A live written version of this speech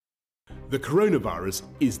The coronavirus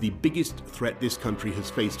is the biggest threat this country has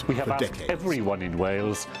faced We have for asked decades. everyone in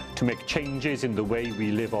Wales to make changes in the way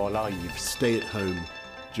we live our lives. Stay at home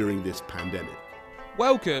during this pandemic.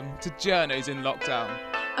 Welcome to Journos in Lockdown,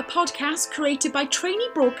 a podcast created by trainee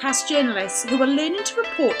broadcast journalists who are learning to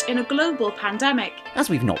report in a global pandemic. As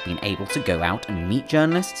we've not been able to go out and meet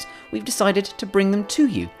journalists, we've decided to bring them to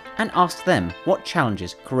you and ask them what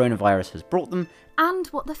challenges coronavirus has brought them and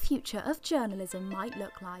what the future of journalism might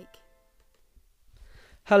look like.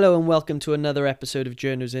 Hello and welcome to another episode of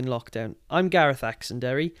Journos in Lockdown. I'm Gareth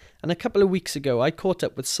Axenderry, and a couple of weeks ago I caught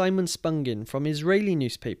up with Simon Spungin from Israeli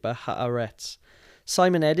newspaper Haaretz.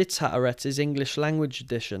 Simon edits Haaretz's English language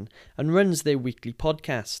edition and runs their weekly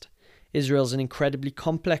podcast. Israel's an incredibly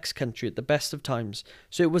complex country at the best of times,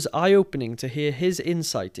 so it was eye-opening to hear his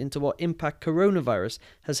insight into what impact coronavirus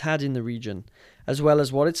has had in the region, as well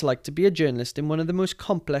as what it's like to be a journalist in one of the most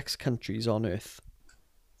complex countries on earth.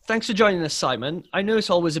 Thanks for joining us, Simon. I know it's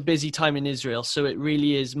always a busy time in Israel, so it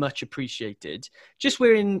really is much appreciated. Just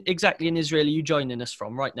where exactly in Israel are you joining us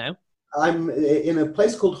from right now? I'm in a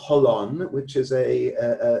place called Holon, which is a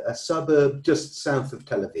suburb just south of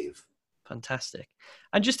Tel Aviv. Fantastic.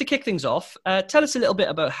 And just to kick things off, tell us a little bit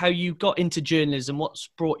about how you got into journalism, what's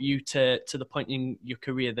brought you to the point in your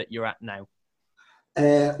career that you're at now.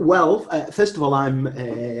 First of all, I'm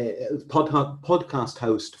a podcast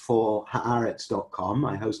host for Haaretz.com.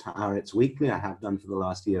 I host Haaretz weekly. I have done for the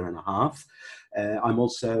last year and a half. I'm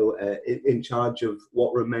also in charge of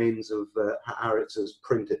what remains of Haaretz's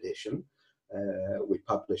print edition. We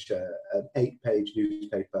publish an 8-page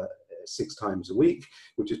newspaper 6 times a week,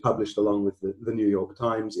 which is published along with the New York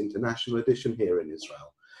Times International edition here in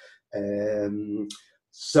Israel.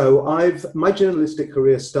 So my journalistic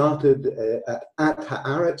career started at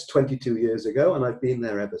Haaretz 22 years ago, and I've been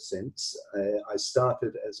there ever since. I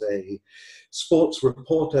started as a sports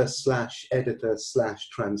reporter / editor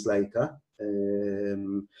 / translator,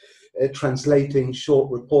 translating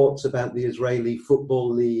short reports about the Israeli Football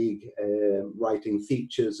League, writing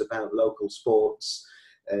features about local sports.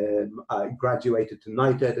 I graduated to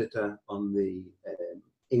night editor on the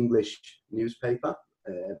English newspaper.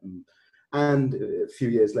 And a few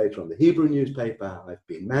years later on the Hebrew newspaper. I've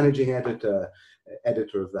been managing editor,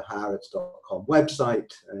 editor of the Haaretz.com website.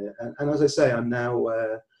 And as I say, I'm now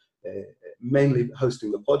mainly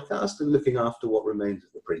hosting the podcast and looking after what remains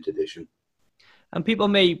of the print edition. And people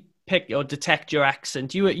may pick or detect your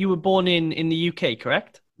accent. You were born in the UK,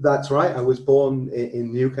 correct? That's right. I was born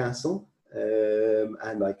in Newcastle.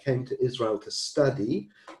 And I came to Israel to study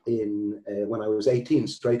when I was 18,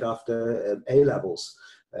 straight after A-levels.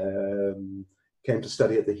 Came to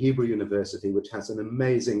study at the Hebrew University, which has an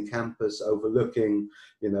amazing campus overlooking,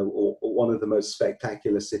 one of the most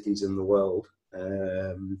spectacular cities in the world,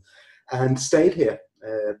 and stayed here.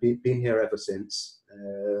 Been here ever since,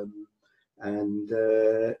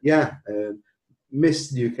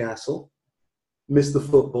 missed Newcastle, missed the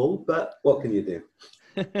football, but what can you do?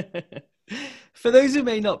 For those who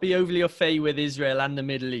may not be overly au fait with Israel and the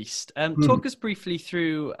Middle East, talk us briefly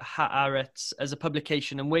through Haaretz as a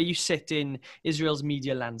publication and where you sit in Israel's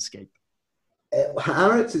media landscape.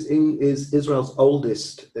 Haaretz is Israel's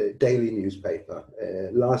oldest daily newspaper.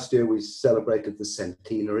 Last year we celebrated the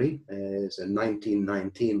centenary, so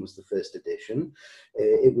 1919 was the first edition.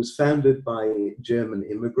 It was founded by German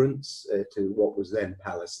immigrants to what was then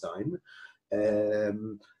Palestine.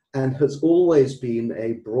 And has always been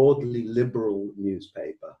a broadly liberal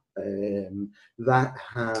newspaper that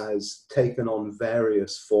has taken on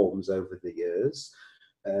various forms over the years.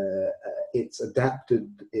 It's adapted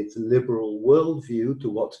its liberal worldview to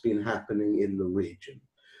what's been happening in the region.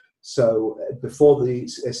 So before the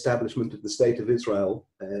establishment of the State of Israel,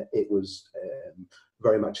 it was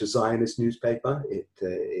very much a Zionist newspaper. It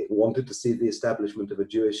wanted to see the establishment of a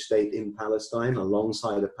Jewish state in Palestine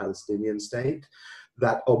alongside a Palestinian state.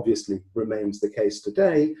 That obviously remains the case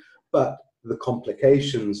today, but the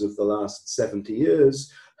complications of the last 70 years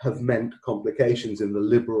have meant complications in the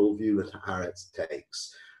liberal view that Haaretz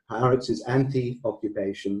takes. Haaretz is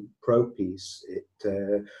anti-occupation, pro-peace.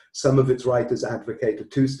 Some of its writers advocate a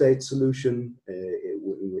two-state solution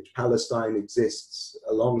in which Palestine exists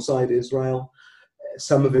alongside Israel.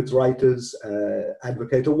 Some of its writers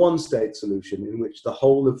advocate a one-state solution in which the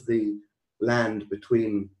whole of the land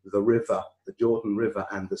between the river, the Jordan River,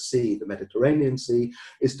 and the sea, the Mediterranean Sea,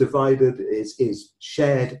 is divided, is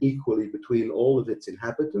shared equally between all of its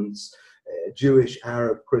inhabitants, Jewish,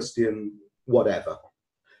 Arab, Christian, whatever.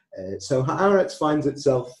 So Haaretz finds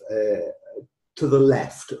itself to the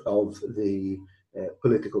left of the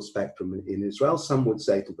political spectrum in Israel. Some would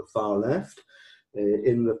say to the far left.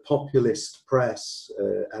 In the populist press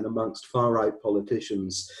and amongst far-right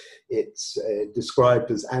politicians, it's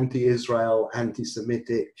described as anti-Israel,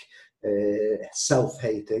 anti-Semitic,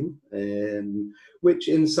 self-hating, which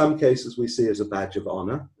in some cases we see as a badge of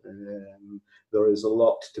honor. There is a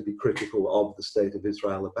lot to be critical of the state of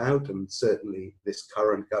Israel about, and certainly this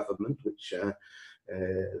current government, which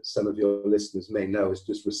some of your listeners may know has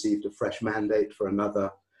just received a fresh mandate for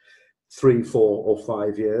another 3, 4 or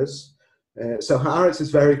 5 years. So Haaretz is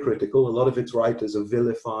very critical. A lot of its writers are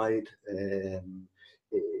vilified.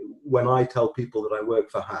 When I tell people that I work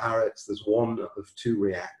for Haaretz, there's one of two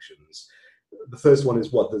reactions. The first one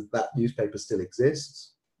is, what, that newspaper still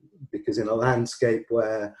exists? Because in a landscape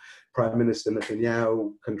where Prime Minister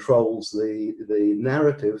Netanyahu controls the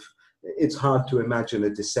narrative, it's hard to imagine a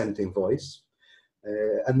dissenting voice.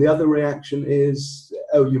 And the other reaction is,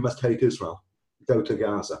 oh, you must hate Israel, go to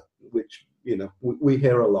Gaza, which, you know, we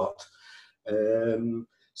hear a lot.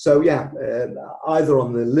 So yeah, either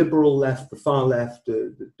on the liberal left, the far left,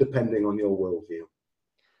 depending on your worldview.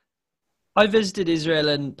 I visited Israel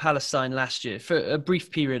and Palestine last year for a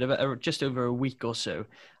brief period of just over a week or so.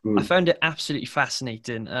 I found it absolutely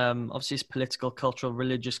fascinating. Obviously, it's political, cultural,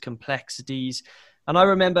 religious complexities. And I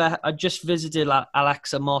remember I just visited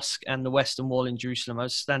Al-Aqsa Mosque and the Western Wall in Jerusalem. I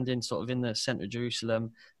was standing sort of in the center of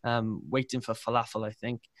Jerusalem, waiting for falafel, I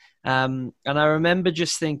think. And I remember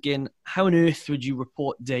just thinking, how on earth would you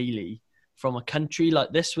report daily from a country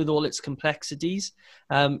like this with all its complexities?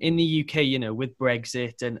 In the UK, you know, with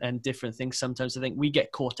Brexit and different things, sometimes I think we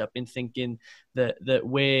get caught up in thinking that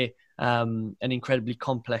we're an incredibly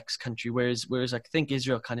complex country, whereas I think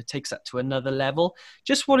Israel kind of takes that to another level.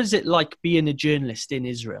 Just what is it like being a journalist in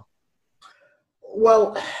Israel?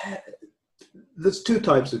 Well, there's two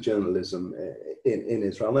types of journalism in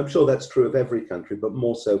Israel. I'm sure that's true of every country, but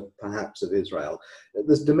more so perhaps of Israel.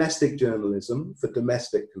 There's domestic journalism for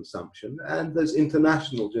domestic consumption, and there's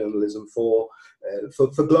international journalism for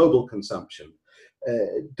global consumption.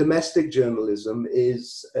 Domestic journalism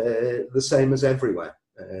is the same as everywhere.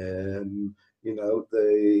 You know,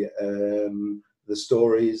 the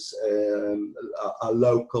stories are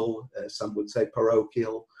local, some would say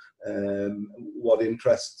parochial. What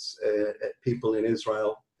interests people in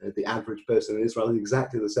Israel, the average person in Israel, is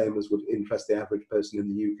exactly the same as would interest the average person in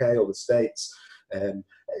the UK or the States,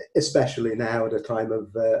 especially now at a time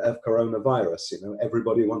of coronavirus. You know,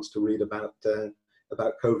 everybody wants to read about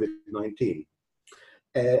COVID-19.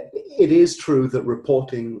 It is true that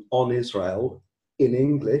reporting on Israel in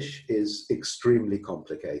English is extremely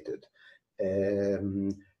complicated.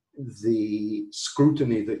 The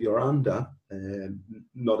scrutiny that you're under,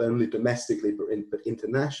 not only domestically but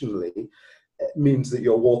internationally, means that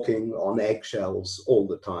you're walking on eggshells all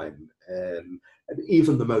the time. And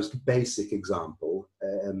even the most basic example,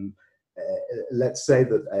 let's say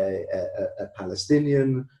that a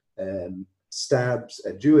Palestinian stabs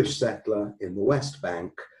a Jewish settler in the West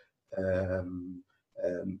Bank,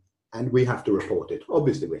 and we have to report it.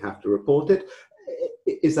 Obviously, we have to report it.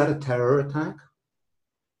 Is that a terror attack?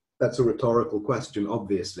 That's a rhetorical question,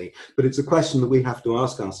 obviously, but it's a question that we have to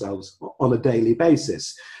ask ourselves on a daily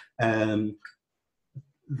basis.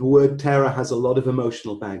 The word terror has a lot of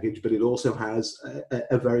emotional baggage, but it also has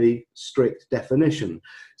a very strict definition.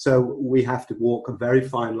 So we have to walk a very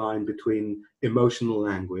fine line between emotional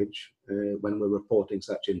language when we're reporting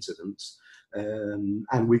such incidents,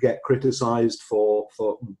 and we get criticized for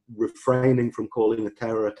refraining from calling a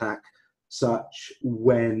terror attack such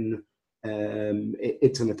when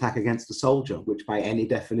it's an attack against a soldier, which by any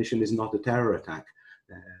definition is not a terror attack.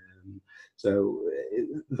 So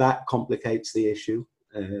that complicates the issue.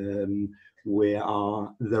 There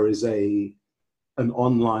is an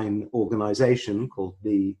online organization called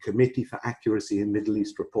the Committee for Accuracy in Middle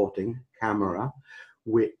East Reporting, CAMERA,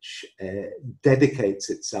 which dedicates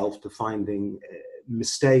itself to finding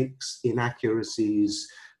mistakes, inaccuracies,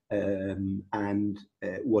 and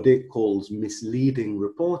what it calls misleading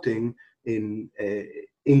reporting in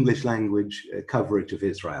English language coverage of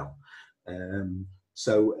Israel.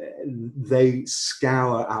 So they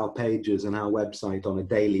scour our pages and our website on a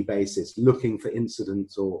daily basis, looking for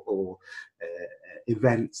incidents or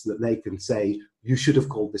events that they can say, you should have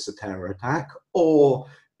called this a terror attack, or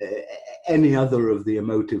any other of the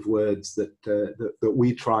emotive words that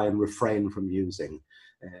we try and refrain from using.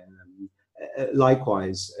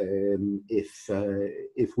 Likewise,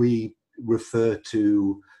 if we refer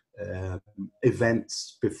to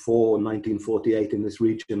events before 1948 in this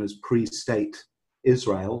region as pre-state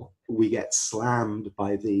Israel, we get slammed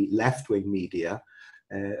by the left-wing media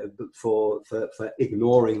for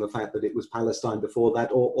ignoring the fact that it was Palestine before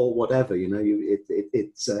that, or whatever. You know,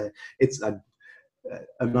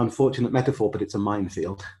 an unfortunate metaphor, but it's a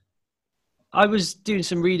minefield. I was doing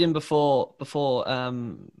some reading before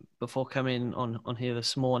coming on here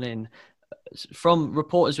this morning from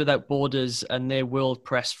Reporters Without Borders and their World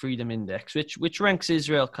Press Freedom Index, which ranks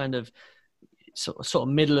Israel kind of sort of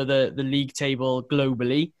middle of the league table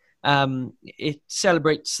globally. It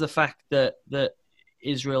celebrates the fact that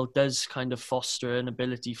Israel does kind of foster an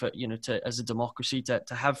ability for, as a democracy to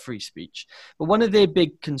have free speech. But one of their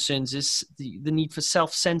big concerns is the need for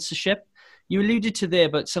self-censorship. You alluded to there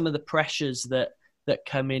about some of the pressures that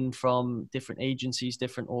come in from different agencies,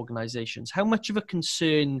 different organizations. How much of a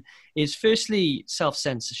concern is firstly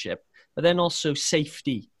self-censorship, but then also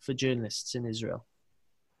safety for journalists in Israel?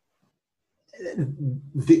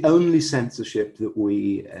 The only censorship that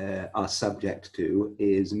we are subject to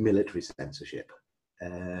is military censorship.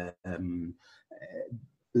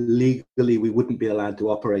 Legally, we wouldn't be allowed to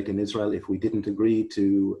operate in Israel if we didn't agree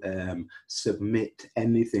to submit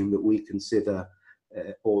anything that we consider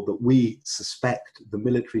or that we suspect the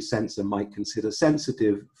military censor might consider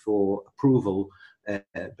sensitive for approval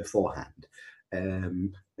beforehand.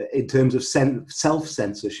 In terms of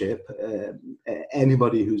self-censorship,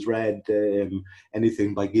 anybody who's read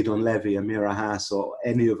anything by Gideon Levy, Amira Haas, or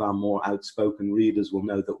any of our more outspoken readers will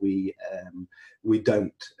know that we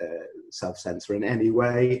don't self-censor in any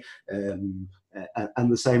way, and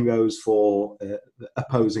the same goes for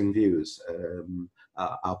opposing views.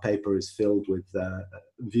 Our paper is filled with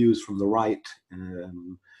views from the right,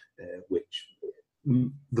 which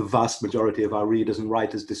the vast majority of our readers and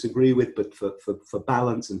writers disagree with, but for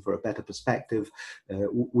balance and for a better perspective,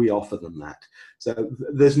 we offer them that. So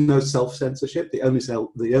there's no self-censorship. The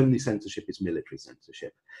only censorship is military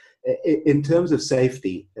censorship. In terms of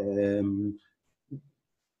safety,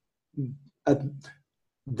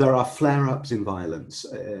 there are flare-ups in violence.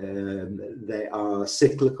 They are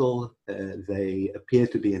cyclical. They appear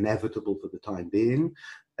to be inevitable for the time being.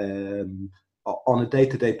 On a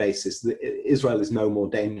day-to-day basis, Israel is no more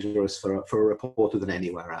dangerous for a reporter than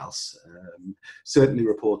anywhere else. Certainly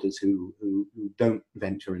reporters who don't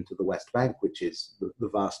venture into the West Bank, which is the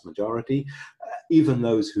vast majority, even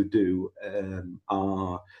those who do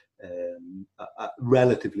are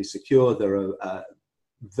relatively secure. There are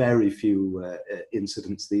very few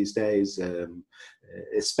incidents these days,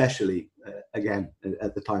 especially, again,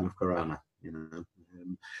 at the time of Corona,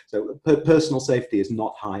 So personal safety is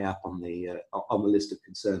not high up on the list of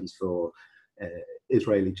concerns for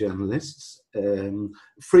Israeli journalists.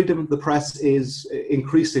 Freedom of the press is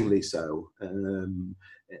increasingly so.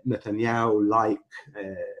 Netanyahu, like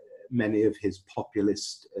many of his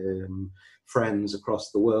populist friends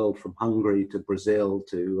across the world, from Hungary to Brazil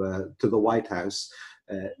to the White House,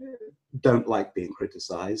 don't like being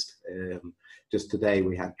criticized. Just today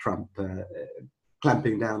we had Trump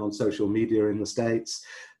clamping down on social media in the States.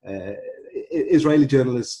 Israeli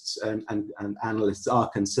journalists and analysts are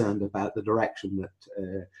concerned about the direction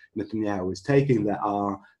that Netanyahu is taking. There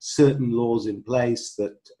are certain laws in place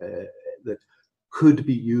that could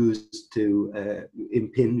be used to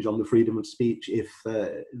impinge on the freedom of speech if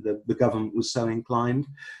the government was so inclined.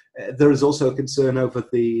 There is also a concern over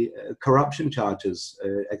the corruption charges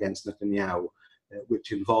against Netanyahu,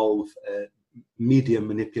 which involve media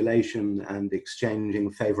manipulation and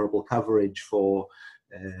exchanging favorable coverage for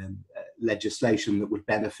legislation that would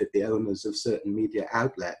benefit the owners of certain media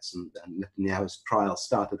outlets. And Netanyahu's trial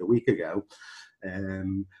started a week ago.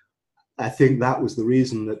 I think that was the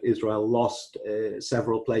reason that Israel lost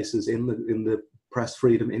several places in the Press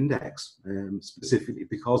Freedom Index, specifically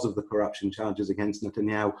because of the corruption charges against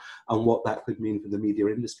Netanyahu and what that could mean for the media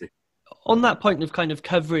industry. On that point of kind of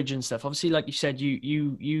coverage and stuff, obviously, like you said,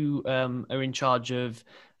 you are in charge of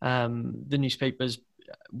the newspaper's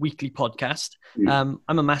weekly podcast. I'm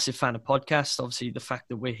a massive fan of podcasts. Obviously, the fact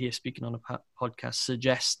that we're here speaking on a podcast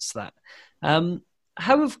suggests that.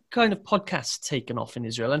 How have kind of podcasts taken off in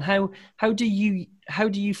Israel, and how do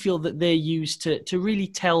you feel that they're used to really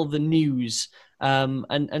tell the news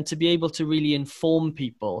and to be able to really inform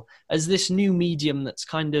people as this new medium that's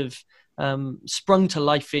kind of sprung to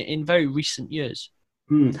life in very recent years?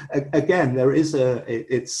 Again,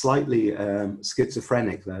 it's slightly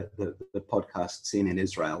schizophrenic, the podcast scene in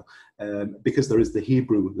Israel, because there is the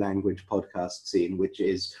Hebrew language podcast scene, which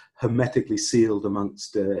is hermetically sealed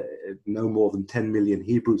amongst no more than 10 million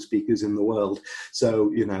Hebrew speakers in the world.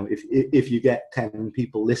 So, if you get 10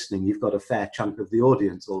 people listening, you've got a fair chunk of the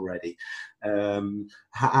audience already.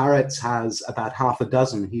 Haaretz has about half a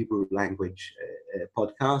dozen Hebrew language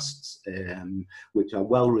podcasts, which are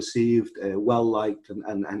well received, well liked,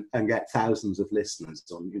 and get thousands of listeners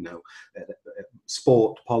on,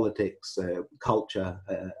 sport, politics, culture,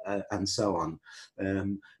 and so on.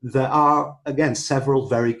 There are, again, several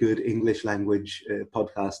very good English language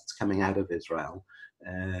podcasts coming out of Israel.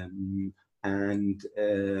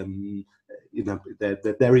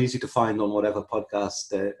 They're easy to find on whatever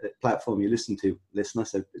podcast platform you listen to, listener.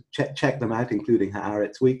 So check them out, including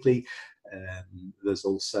Haaretz Weekly. There's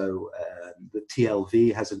also the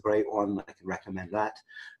TLV has a great one. I can recommend that.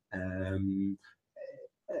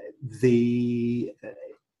 The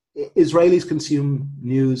Israelis consume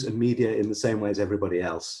news and media in the same way as everybody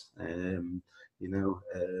else.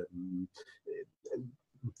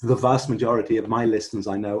 The vast majority of my listeners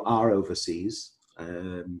I know are overseas,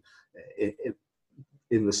 in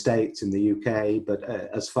the States, in the UK, but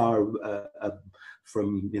as far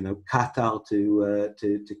from Qatar to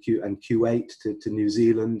Kuwait to New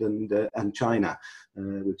Zealand and China,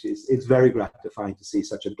 which it's very gratifying to see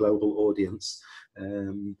such a global audience,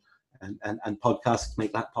 and podcasts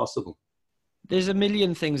make that possible. There's a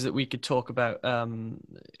million things that we could talk about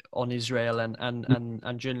on Israel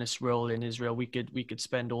and journalists' role in Israel. We could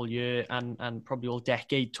spend all year and probably all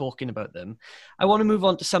decade talking about them. I want to move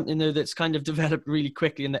on to something though that's kind of developed really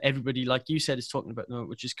quickly and that everybody, like you said, is talking about at the moment,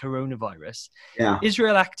 which is coronavirus. Yeah.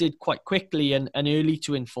 Israel acted quite quickly and early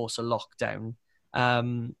to enforce a lockdown.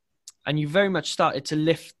 And you very much started to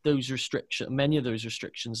lift those restrictions, many of those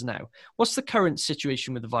restrictions now. What's the current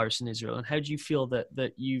situation with the virus in Israel, and how do you feel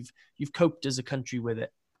that you've coped as a country with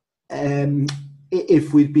it?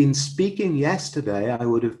 If we'd been speaking yesterday, I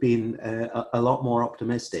would have been a lot more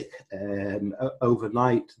optimistic.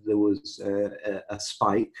 Overnight, there was a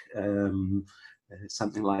spike,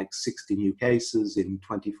 something like 60 new cases in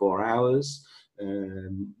 24 hours.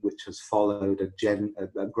 Which has followed a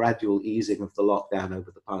gradual easing of the lockdown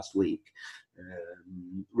over the past week.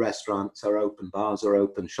 Restaurants are open, bars are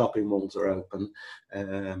open, shopping malls are open.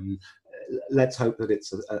 Let's hope that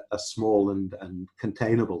it's a small and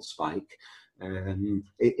containable spike.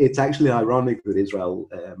 It's actually ironic that Israel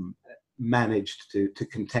managed to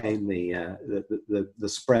contain the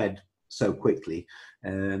spread so quickly,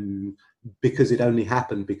 because it only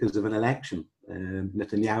happened because of an election.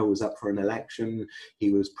 Netanyahu was up for an election.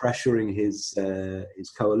 He was pressuring his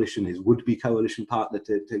coalition, his would-be coalition partner,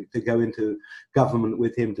 to go into government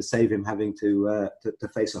with him, to save him having to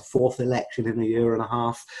face a fourth election in a year and a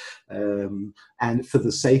half. And for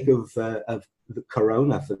the sake of the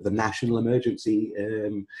corona, for the national emergency,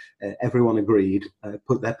 everyone agreed,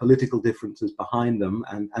 put their political differences behind them,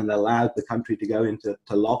 and allowed the country to go into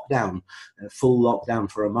lockdown, full lockdown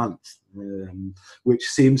for a month, which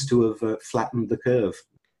seems to have flattened the curve.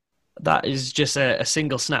 That is just a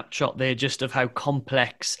single snapshot there, just of how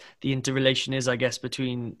complex the interrelation is, I guess,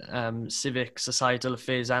 between civic, societal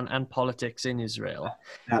affairs and politics in Israel.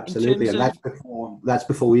 Absolutely, and that's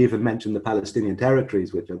before we even mention the Palestinian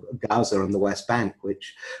territories, which are Gaza and the West Bank,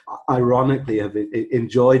 which ironically have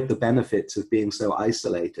enjoyed the benefits of being so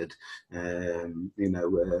isolated.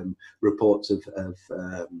 Reports of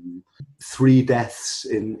 3 deaths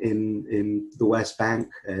in the West Bank,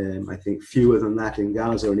 I think fewer than that in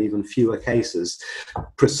Gaza, and even fewer cases,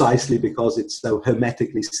 precisely because it's so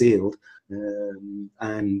hermetically sealed,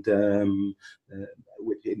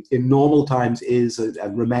 which in normal times is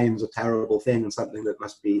and remains a terrible thing, and something that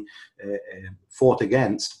must be fought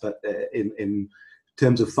against. But in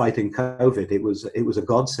terms of fighting COVID, it was a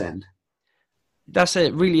godsend. That's a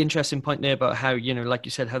really interesting point there about how, like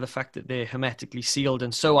you said, how the fact that they're hermetically sealed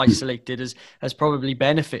and so isolated has probably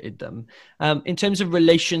benefited them. In terms of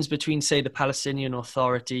relations between, say, the Palestinian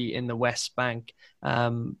Authority in the West Bank,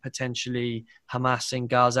 potentially Hamas in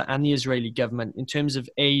Gaza, and the Israeli government, in terms of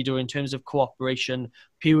aid or in terms of cooperation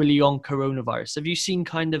purely on coronavirus, have you seen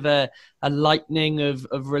kind of a lightening of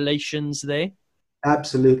relations there?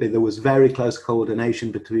 Absolutely. There was very close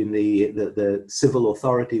coordination between the civil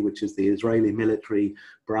authority, which is the Israeli military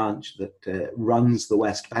branch that runs the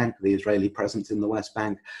West Bank, the Israeli presence in the West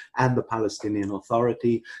Bank, and the Palestinian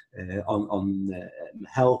Authority on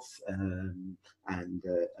health and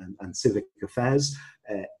civic affairs,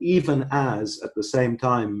 even as at the same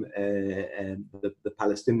time the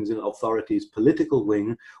Palestinian Authority's political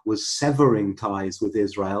wing was severing ties with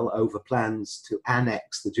Israel over plans to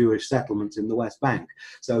annex the Jewish settlements in the West Bank.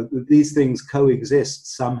 So these things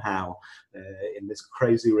coexist somehow in this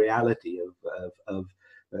crazy reality of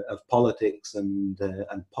politics and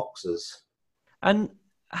poxes. And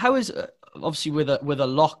how is, obviously with a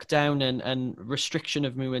lockdown and restriction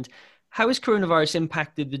of movement, How has coronavirus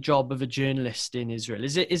impacted the job of a journalist in Israel?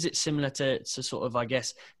 Is it similar to sort of, I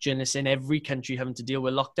guess, journalists in every country having to deal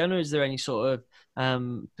with lockdown, or is there any sort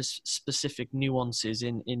of specific nuances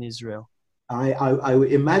in Israel? I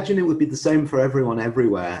imagine it would be the same for everyone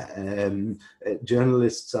everywhere.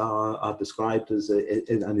 Journalists are described as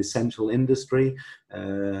an essential industry.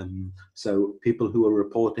 So people who are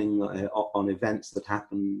reporting on events that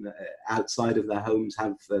happen outside of their homes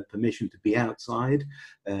have permission to be outside.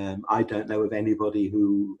 I don't know of anybody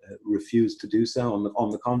who refused to do so.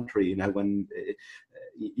 On the contrary, you know, when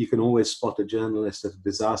you can always spot a journalist at a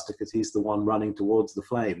disaster because he's the one running towards the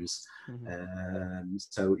flames. Mm-hmm.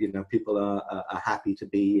 So you know, people are happy to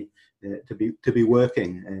be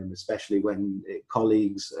working, especially when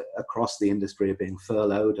colleagues across the industry are being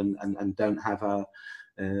furloughed and don't have a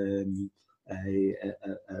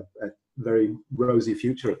very rosy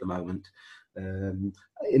future at the moment.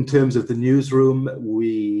 In terms of the newsroom,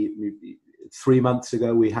 we 3 months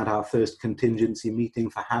ago, we had our first contingency meeting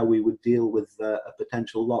for how we would deal with a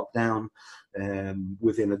potential lockdown.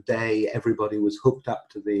 Within a day, everybody was hooked up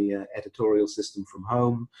to the editorial system from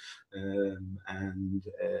home, and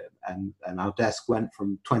our desk went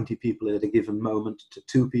from 20 people at a given moment to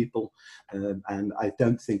 2 people. And I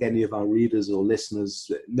don't think any of our readers or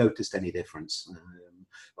listeners noticed any difference.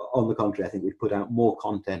 On the contrary, I think we've put out more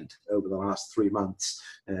content over the last 3 months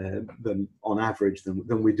than on average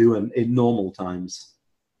than we do in normal times.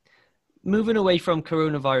 Moving away from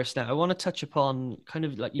coronavirus now, I want to touch upon kind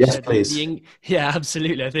of like you said. Please. Yeah,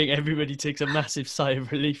 absolutely. I think everybody takes a massive sigh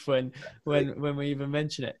of relief when we even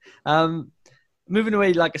mention it. Moving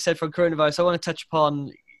away, like I said, from coronavirus, I want to touch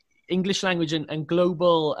upon English language and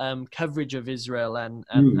global coverage of Israel and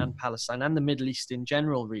Palestine and the Middle East in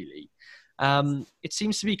general, really. It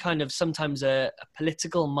seems to be kind of sometimes a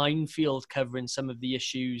political minefield covering some of the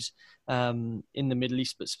issues in the Middle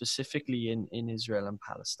East, but specifically in Israel and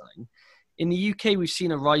Palestine. In the UK, we've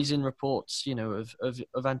seen a rise in reports, you know,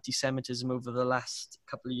 of anti-Semitism over the last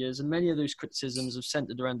couple of years, and many of those criticisms have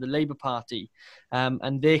centered around the Labour Party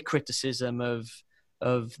and their criticism of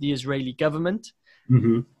the Israeli government.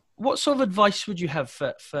 Mm-hmm. What sort of advice would you have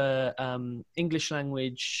for English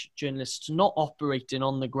language journalists not operating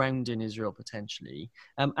on the ground in Israel potentially,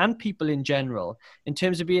 and people in general, in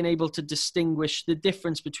terms of being able to distinguish the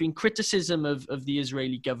difference between criticism of the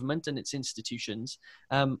Israeli government and its institutions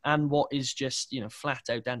and what is just, you know, flat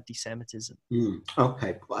out anti-Semitism?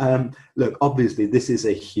 Okay. Look, obviously this is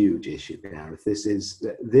a huge issue, Gareth.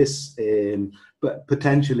 This but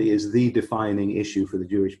potentially is the defining issue for the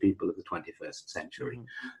Jewish people of the 21st century.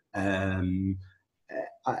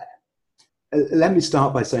 Let me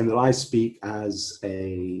start by saying that I speak as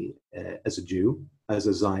a Jew, as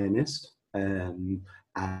a Zionist,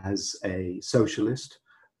 as a socialist,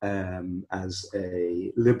 as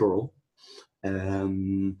a liberal.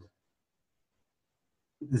 The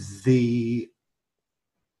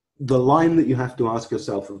line that you have to ask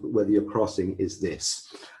yourself whether you're crossing is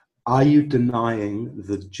this: are you denying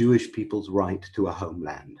the Jewish people's right to a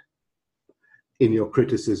homeland in your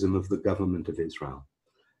criticism of the government of Israel?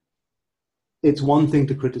 It's one thing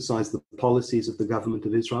to criticize the policies of the government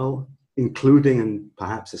of Israel, including and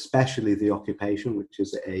perhaps especially the occupation, which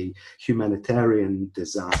is a humanitarian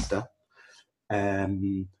disaster.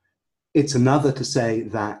 It's another to say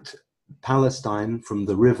that Palestine, from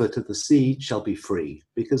the river to the sea, shall be free,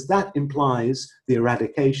 because that implies the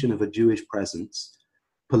eradication of a Jewish presence,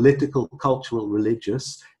 political, cultural,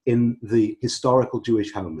 religious, in the historical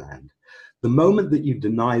Jewish homeland. The moment that you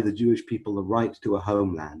deny the Jewish people the right to a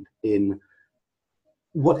homeland in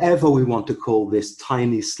whatever we want to call this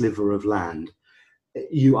tiny sliver of land,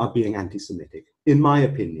 you are being anti-Semitic, in my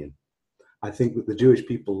opinion. I think that the Jewish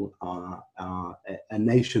people are a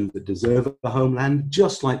nation that deserve a homeland,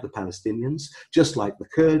 just like the Palestinians, just like the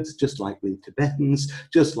Kurds, just like the Tibetans,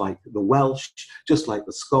 just like the Welsh, just like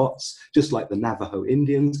the Scots, just like the Navajo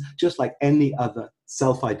Indians, just like any other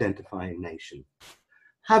self-identifying nation.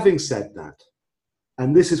 Having said that,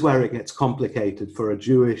 and this is where it gets complicated for a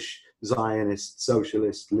Jewish, Zionist,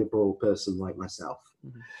 socialist, liberal person like myself,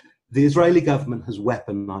 the Israeli government has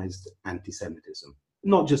weaponized anti-Semitism.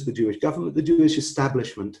 Not just the Jewish government, the Jewish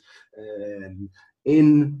establishment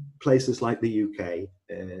in places like the UK,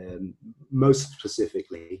 most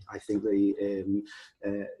specifically. I think the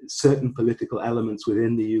certain political elements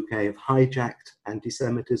within the UK have hijacked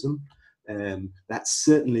anti-Semitism. That's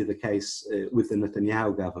certainly the case with the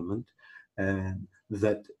Netanyahu government,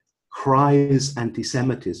 that cries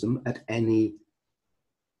anti-Semitism at any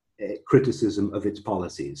criticism of its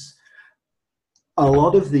policies. a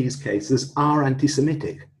lot of these cases are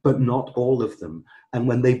anti-Semitic, but not all of them. And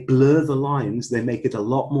when they blur the lines, they make it a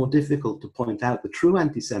lot more difficult to point out the true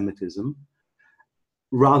anti-Semitism,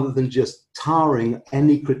 rather than just tarring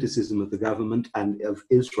any criticism of the government and of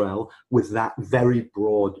Israel with that very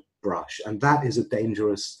broad brush. And that is a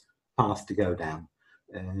dangerous path to go down.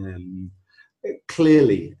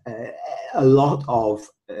 Clearly, a lot of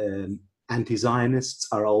anti-Zionists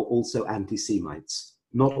are also anti-Semites.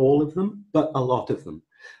 Not all of them, but a lot of them.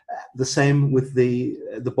 The same with the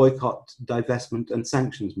boycott, divestment and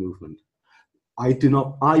sanctions movement. I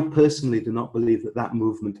personally do not believe that that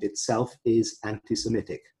movement itself is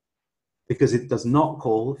anti-Semitic, because it does not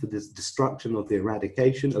call for the destruction or the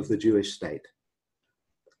eradication of the Jewish state.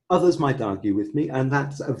 Others might argue with me, and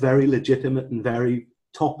that's a very legitimate and very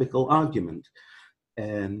topical argument.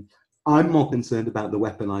 I'm more concerned about the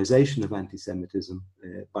weaponization of anti-Semitism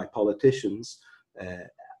by politicians,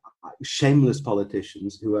 shameless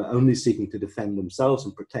politicians who are only seeking to defend themselves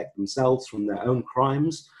and protect themselves from their own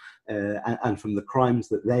crimes and from the crimes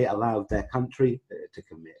that they allowed their country to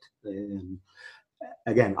commit.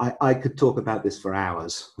 Again, I could talk about this for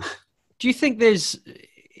hours. Do you think there's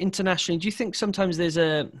internationally, do you think sometimes there's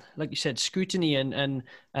a, like you said, scrutiny and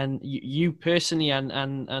you personally and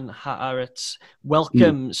Haaretz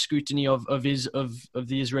welcome scrutiny of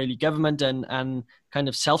the Israeli government and kind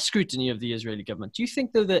of self-scrutiny of the Israeli government? Do you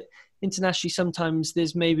think, though, that internationally sometimes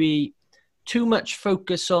there's maybe too much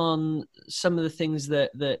focus on some of the things that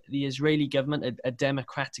the Israeli government, a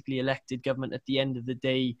democratically elected government at the end of the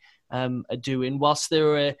day, are doing, whilst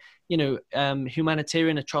there are,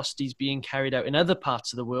 humanitarian atrocities being carried out in other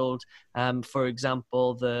parts of the world. For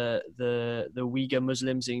example, the Uyghur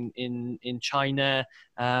Muslims in China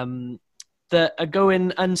that are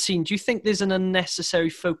going unseen. Do you think there's an unnecessary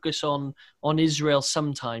focus on Israel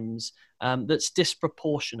sometimes that's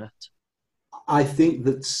disproportionate? I think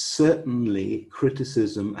that certainly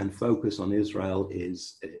criticism and focus on Israel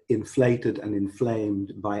is inflated and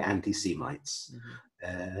inflamed by anti-Semites.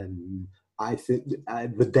 I think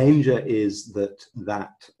the danger is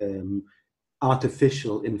that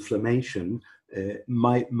artificial inflammation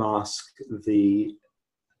might mask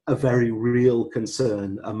a very real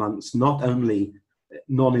concern amongst not only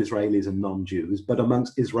non-Israelis and non-Jews, but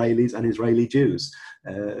amongst Israelis and Israeli Jews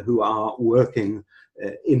who are working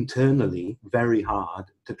internally very hard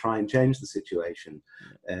to try and change the situation.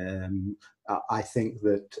 I think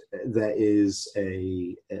that there is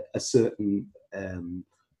a certain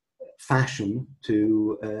fashion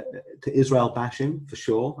to Israel bashing, for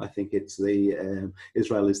sure. I think it's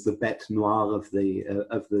Israel is the bête noire of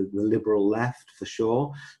the liberal left, for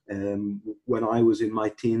sure. When I was in my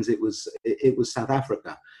teens, it was South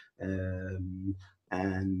Africa,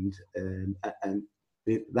 and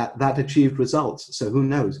that achieved results. So who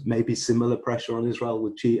knows? Maybe similar pressure on Israel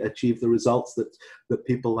would achieve the results that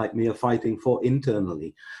people like me are fighting for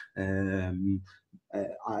internally.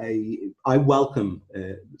 I welcome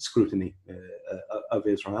scrutiny of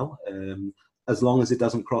Israel, as long as it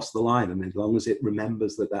doesn't cross the line, and as long as it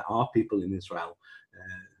remembers that there are people in Israel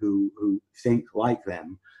who think like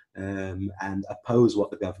them and oppose what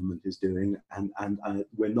the government is doing, and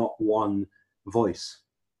we're not one voice.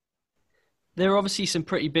 There are obviously some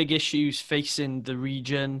pretty big issues facing the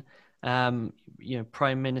region.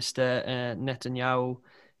 Prime Minister Netanyahu,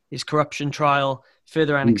 his corruption trial,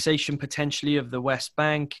 further annexation potentially of the West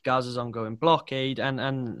Bank, Gaza's ongoing blockade, and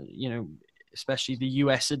especially the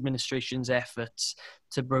US administration's efforts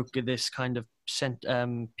to broker this kind of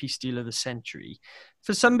peace deal of the century.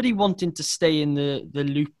 For somebody wanting to stay in the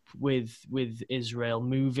loop with Israel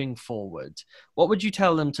moving forward, what would you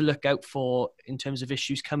tell them to look out for in terms of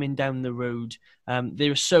issues coming down the road?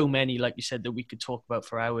 There are so many, like you said, that we could talk about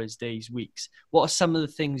for hours, days, weeks. What are some of the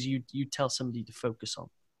things you tell somebody to focus on?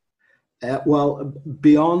 Well,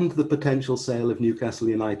 beyond the potential sale of Newcastle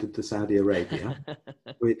United to Saudi Arabia,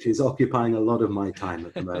 which is occupying a lot of my time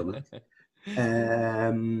at the moment,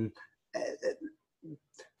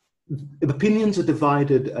 opinions are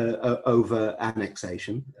divided over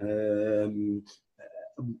annexation.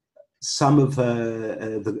 Some of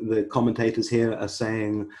the commentators here are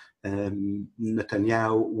saying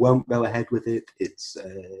Netanyahu won't go ahead with it. It's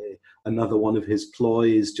another one of his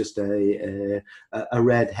ploys, just a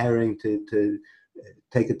red herring to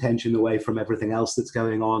take attention away from everything else that's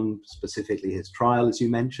going on, specifically his trial, as you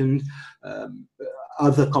mentioned.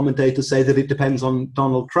 Other commentators say that it depends on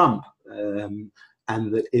Donald Trump,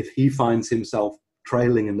 and that if he finds himself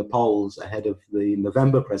trailing in the polls ahead of the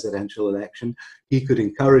November presidential election, he could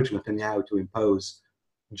encourage Netanyahu to impose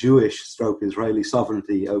Jewish/Israeli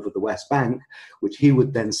sovereignty over the West Bank, which he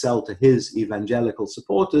would then sell to his evangelical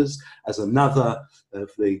supporters as another of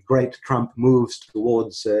the great Trump moves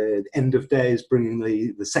towards end of days, bringing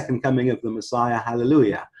the second coming of the Messiah.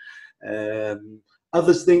 Hallelujah.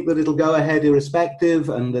 Others think that it'll go ahead irrespective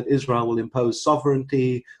and that Israel will impose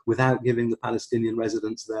sovereignty without giving the Palestinian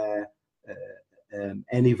residents there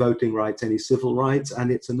any voting rights, any civil rights,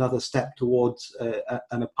 and it's another step towards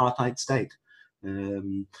an apartheid state.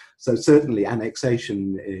 So certainly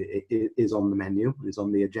annexation is on the menu, is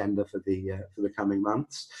on the agenda for the coming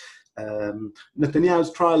months.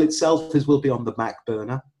 Netanyahu's trial itself will be on the back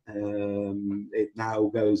burner. It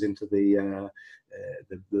now goes into the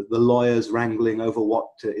lawyers wrangling over what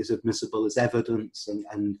is admissible as evidence,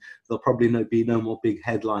 and there'll probably be no more big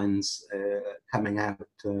headlines coming out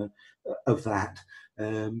of that.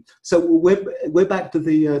 So we're back to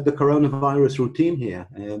the coronavirus routine here,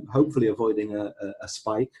 hopefully avoiding a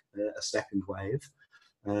spike, a second wave,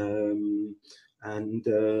 and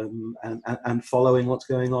following what's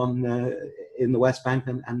going on in the West Bank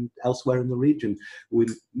and elsewhere in the region.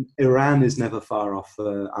 Iran is never far off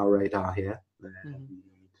our radar here.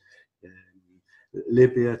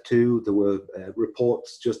 Libya too. There were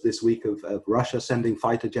reports just this week of Russia sending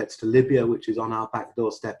fighter jets to Libya, which is on our back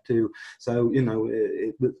doorstep too. So,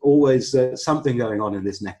 always something going on in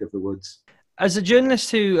this neck of the woods. As a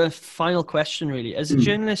journalist who, a final question really, as a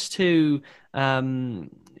journalist who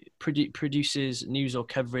produces news or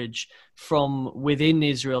coverage from within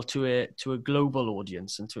Israel to a global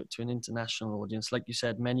audience and to an international audience, like you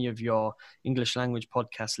said, many of your English language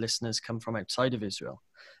podcast listeners come from outside of Israel.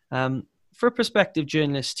 For a prospective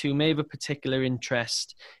journalist who may have a particular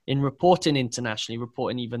interest in reporting internationally,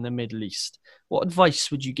 reporting even the Middle East, what advice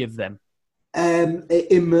would you give them?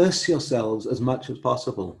 Immerse yourselves as much as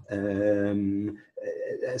possible.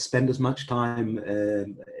 Spend as much time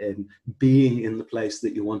being in the place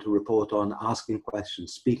that you want to report on, asking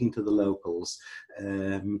questions, speaking to the locals.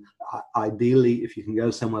 Ideally, if you can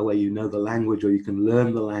go somewhere where you know the language or you can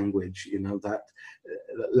learn the language, that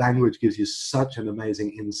language gives you such an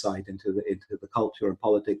amazing insight into the culture and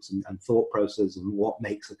politics and thought process and what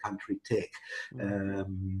makes a country tick.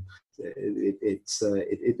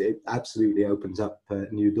 It absolutely opens up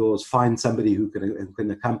new doors. Find somebody who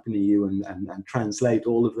can accompany you and translate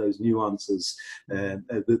all of those nuances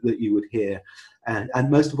that you would hear.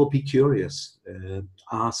 And most of all, be curious.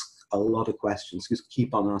 Ask a lot of questions. Just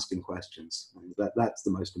keep on asking questions. That's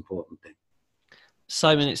the most important thing.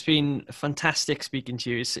 Simon, it's been fantastic speaking to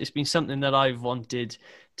you. It's been something that I've wanted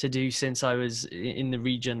to do since I was in the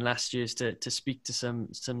region last year, is to speak to some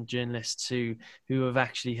journalists who have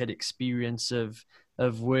actually had experience of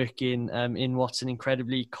working in what's an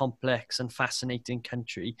incredibly complex and fascinating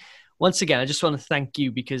country. Once again, I just want to thank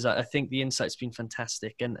you, because I think the insight's been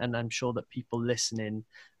fantastic, and I'm sure that people listening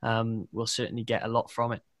will certainly get a lot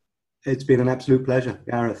from it. It's been an absolute pleasure,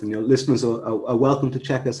 Gareth, and your listeners are welcome to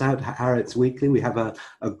check us out, Haaretz Weekly. We have a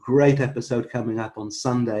great episode coming up on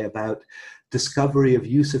Sunday about discovery of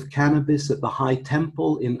use of cannabis at the High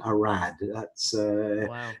Temple in Arad. That's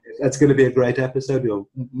going to be a great episode. You're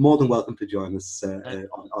more than welcome to join us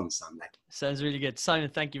on Sunday. Sounds really good. Simon,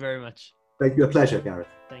 thank you very much. Thank you. A pleasure, Gareth.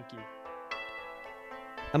 Thank you.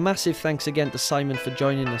 A massive thanks again to Simon for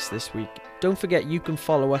joining us this week. Don't forget you can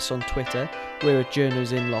follow us on Twitter, we're at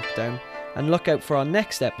Journos in Lockdown, and look out for our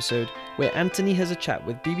next episode where Anthony has a chat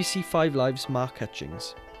with BBC 5 Live's Mark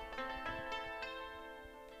Hutchings.